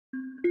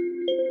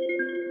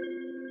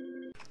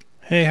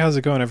Hey, how's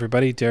it going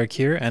everybody? Derek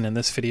here, and in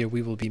this video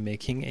we will be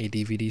making a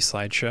DVD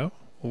slideshow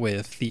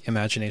with the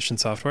Imagination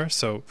software.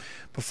 So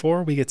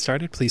before we get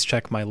started, please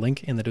check my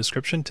link in the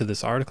description to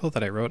this article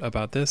that I wrote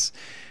about this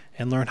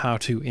and learn how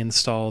to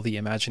install the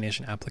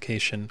Imagination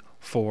application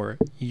for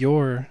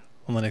your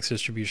Linux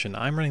distribution.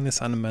 I'm running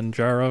this on a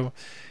Manjaro.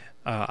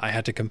 I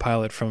had to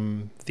compile it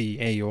from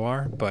the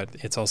AUR, but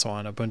it's also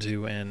on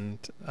Ubuntu and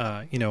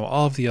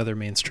all of the other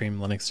mainstream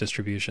Linux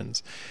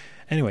distributions.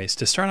 Anyways,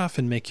 to start off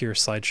and make your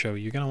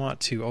slideshow, you're going to want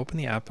to open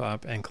the app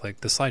up and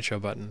click the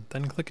slideshow button,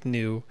 then click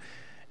new,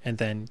 and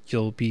then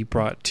you'll be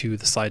brought to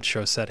the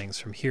slideshow settings.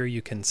 From here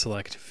you can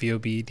select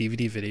VOB,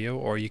 DVD video,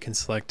 or you can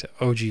select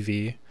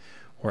OGV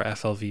or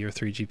FLV or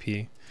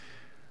 3GP.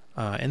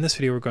 In this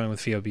video we're going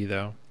with VOB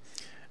though.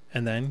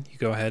 And then you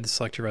go ahead and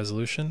select your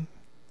resolution.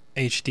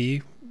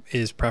 HD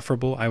is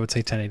preferable, I would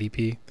say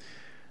 1080p.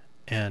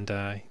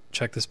 And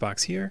check this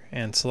box here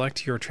and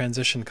select your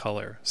transition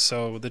color.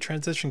 So the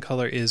transition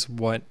color is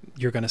what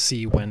you're going to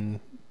see when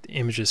the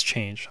images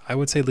change. I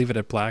would say leave it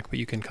at black, but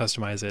you can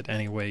customize it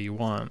any way you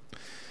want.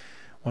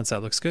 Once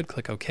that looks good,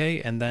 click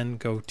OK, and then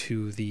go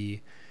to the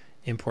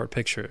Import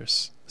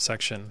Pictures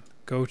section.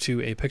 Go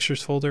to a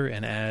Pictures folder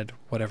and add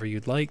whatever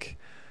you'd like.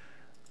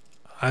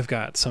 I've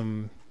got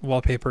some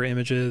wallpaper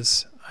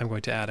images. I'm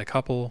going to add a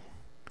couple.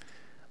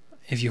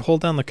 If you hold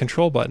down the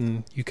control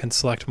button, you can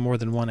select more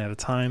than one at a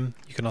time.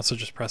 You can also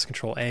just press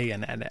Control A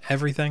and add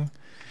everything.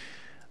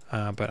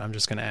 But I'm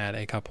just going to add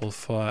a couple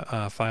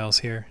of files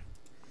here.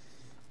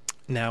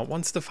 Now,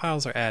 once the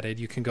files are added,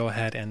 you can go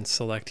ahead and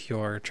select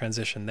your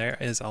transition. There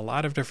is a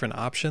lot of different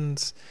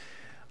options,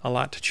 a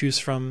lot to choose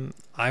from.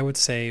 I would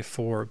say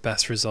for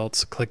best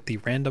results, click the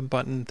random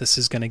button. This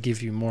is going to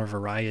give you more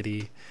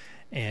variety,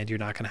 and you're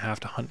not going to have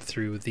to hunt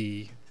through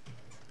the,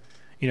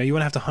 you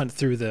won't have to hunt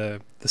through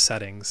the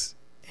settings.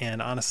 And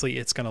honestly,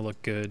 it's going to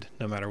look good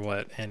no matter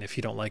what. And if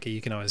you don't like it,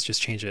 you can always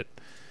just change it.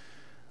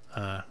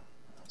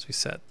 Once we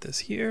set this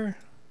here.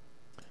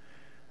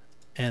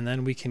 And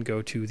then we can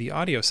go to the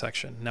audio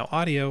section. Now,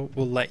 audio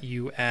will let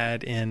you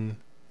add in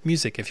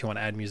music if you want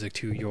to add music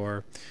to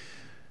your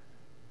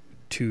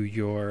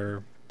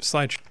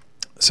slideshow.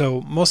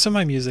 So most of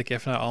my music,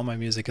 if not all my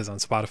music, is on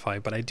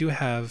Spotify. But I do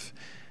have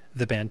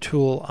the band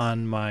Tool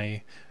on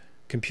my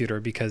computer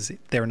because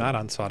they're not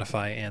on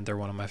Spotify and they're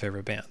one of my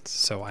favorite bands,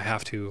 so I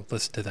have to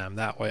listen to them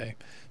that way.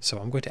 So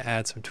I'm going to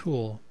add some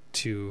Tool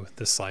to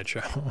this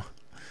slideshow.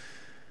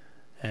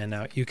 And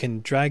now you can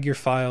drag your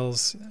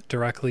files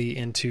directly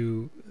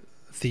into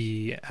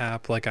the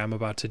app like I'm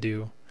about to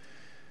do,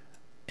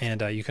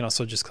 and you can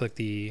also just click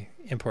the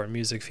import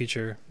music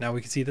feature. Now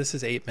we can see this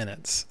is 8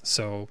 minutes,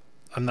 so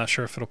I'm not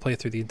sure if it'll play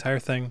through the entire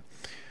thing,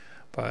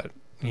 but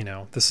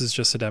this is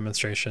just a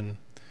demonstration.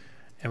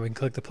 And we can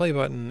click the play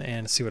button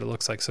and see what it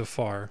looks like so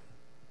far.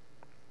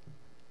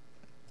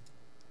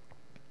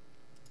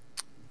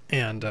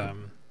 And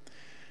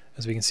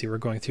as we can see, we're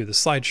going through the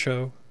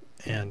slideshow,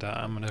 and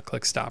I'm going to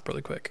click stop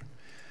really quick.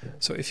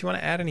 So if you want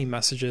to add any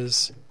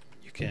messages,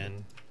 you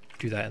can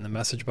do that in the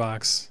message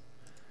box.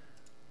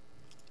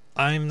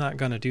 I'm not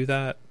going to do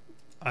that.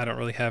 I don't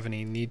really have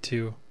any need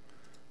to,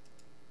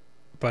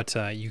 but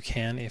you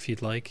can if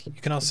you'd like. You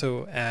can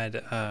also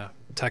add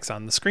text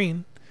on the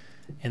screen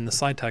in the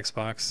slide text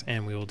box,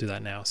 and we will do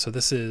that now. So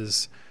this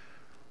is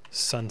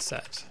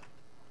sunset.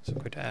 So I'm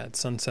going to add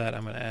sunset.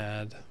 I'm going to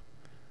add,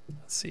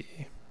 let's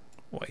see,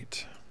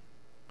 white.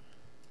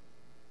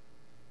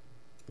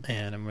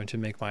 And I'm going to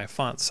make my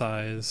font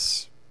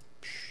size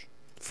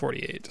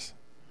 48.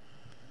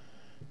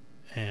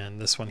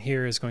 And this one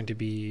here is going to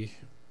be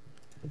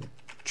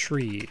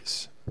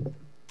trees.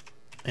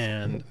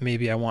 And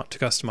maybe I want to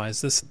customize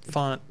this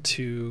font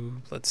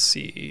to, let's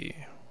see,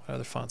 what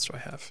other fonts do I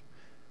have?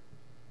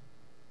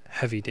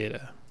 Heavy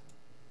data.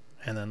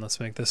 And then let's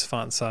make this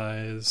font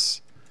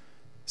size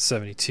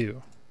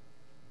 72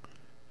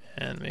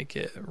 and make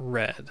it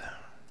red.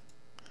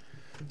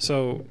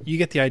 So you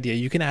get the idea.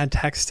 You can add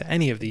text to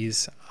any of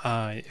these.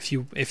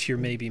 If you're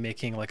maybe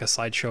making like a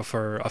slideshow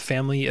for a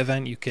family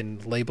event, you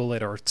can label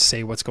it or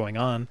say what's going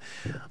on.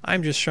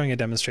 I'm just showing a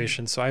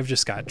demonstration, so I've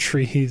just got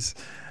trees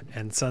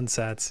and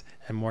sunsets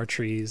and more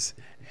trees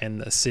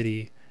and a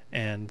city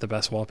and the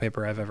best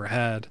wallpaper I've ever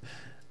had,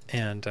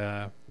 and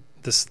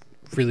this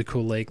really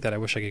cool lake that I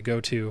wish I could go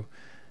to,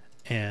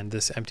 and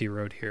this empty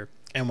road here.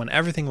 And when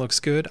everything looks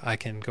good, I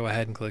can go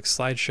ahead and click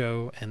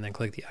slideshow and then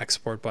click the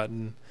export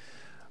button,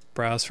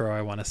 browse for where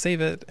I want to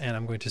save it, and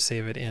I'm going to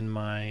save it in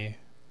my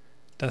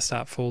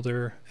desktop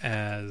folder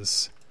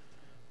as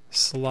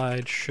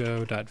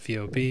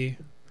slideshow.vob.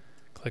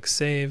 Click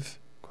save.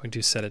 I'm going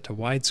to set it to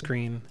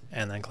widescreen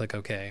and then click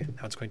OK.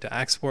 Now it's going to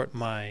export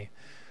my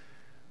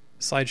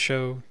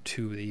slideshow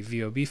to the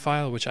VOB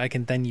file, which I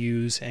can then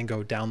use and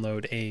go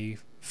download a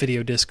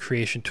video disc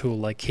creation tool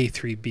like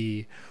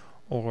K3B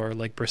or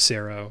like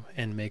Bracero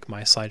and make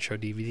my slideshow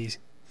DVDs.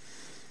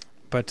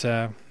 But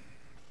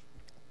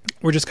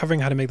we're just covering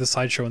how to make the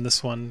slideshow in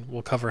this one.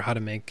 We'll cover how to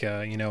make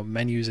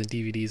menus and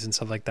DVDs and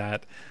stuff like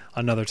that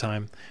another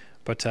time.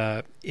 But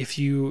if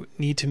you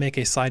need to make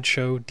a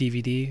slideshow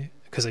DVD,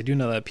 because I do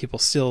know that people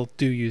still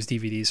do use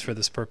DVDs for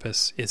this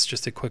purpose, it's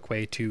just a quick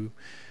way to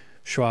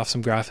show off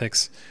some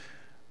graphics.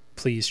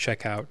 Please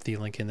check out the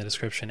link in the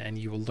description and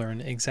you will learn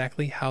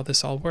exactly how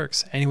this all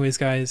works. Anyways,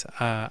 guys,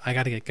 I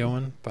gotta get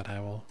going, but I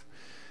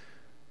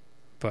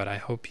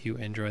hope you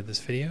enjoyed this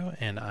video,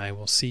 and I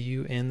will see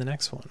you in the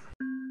next one.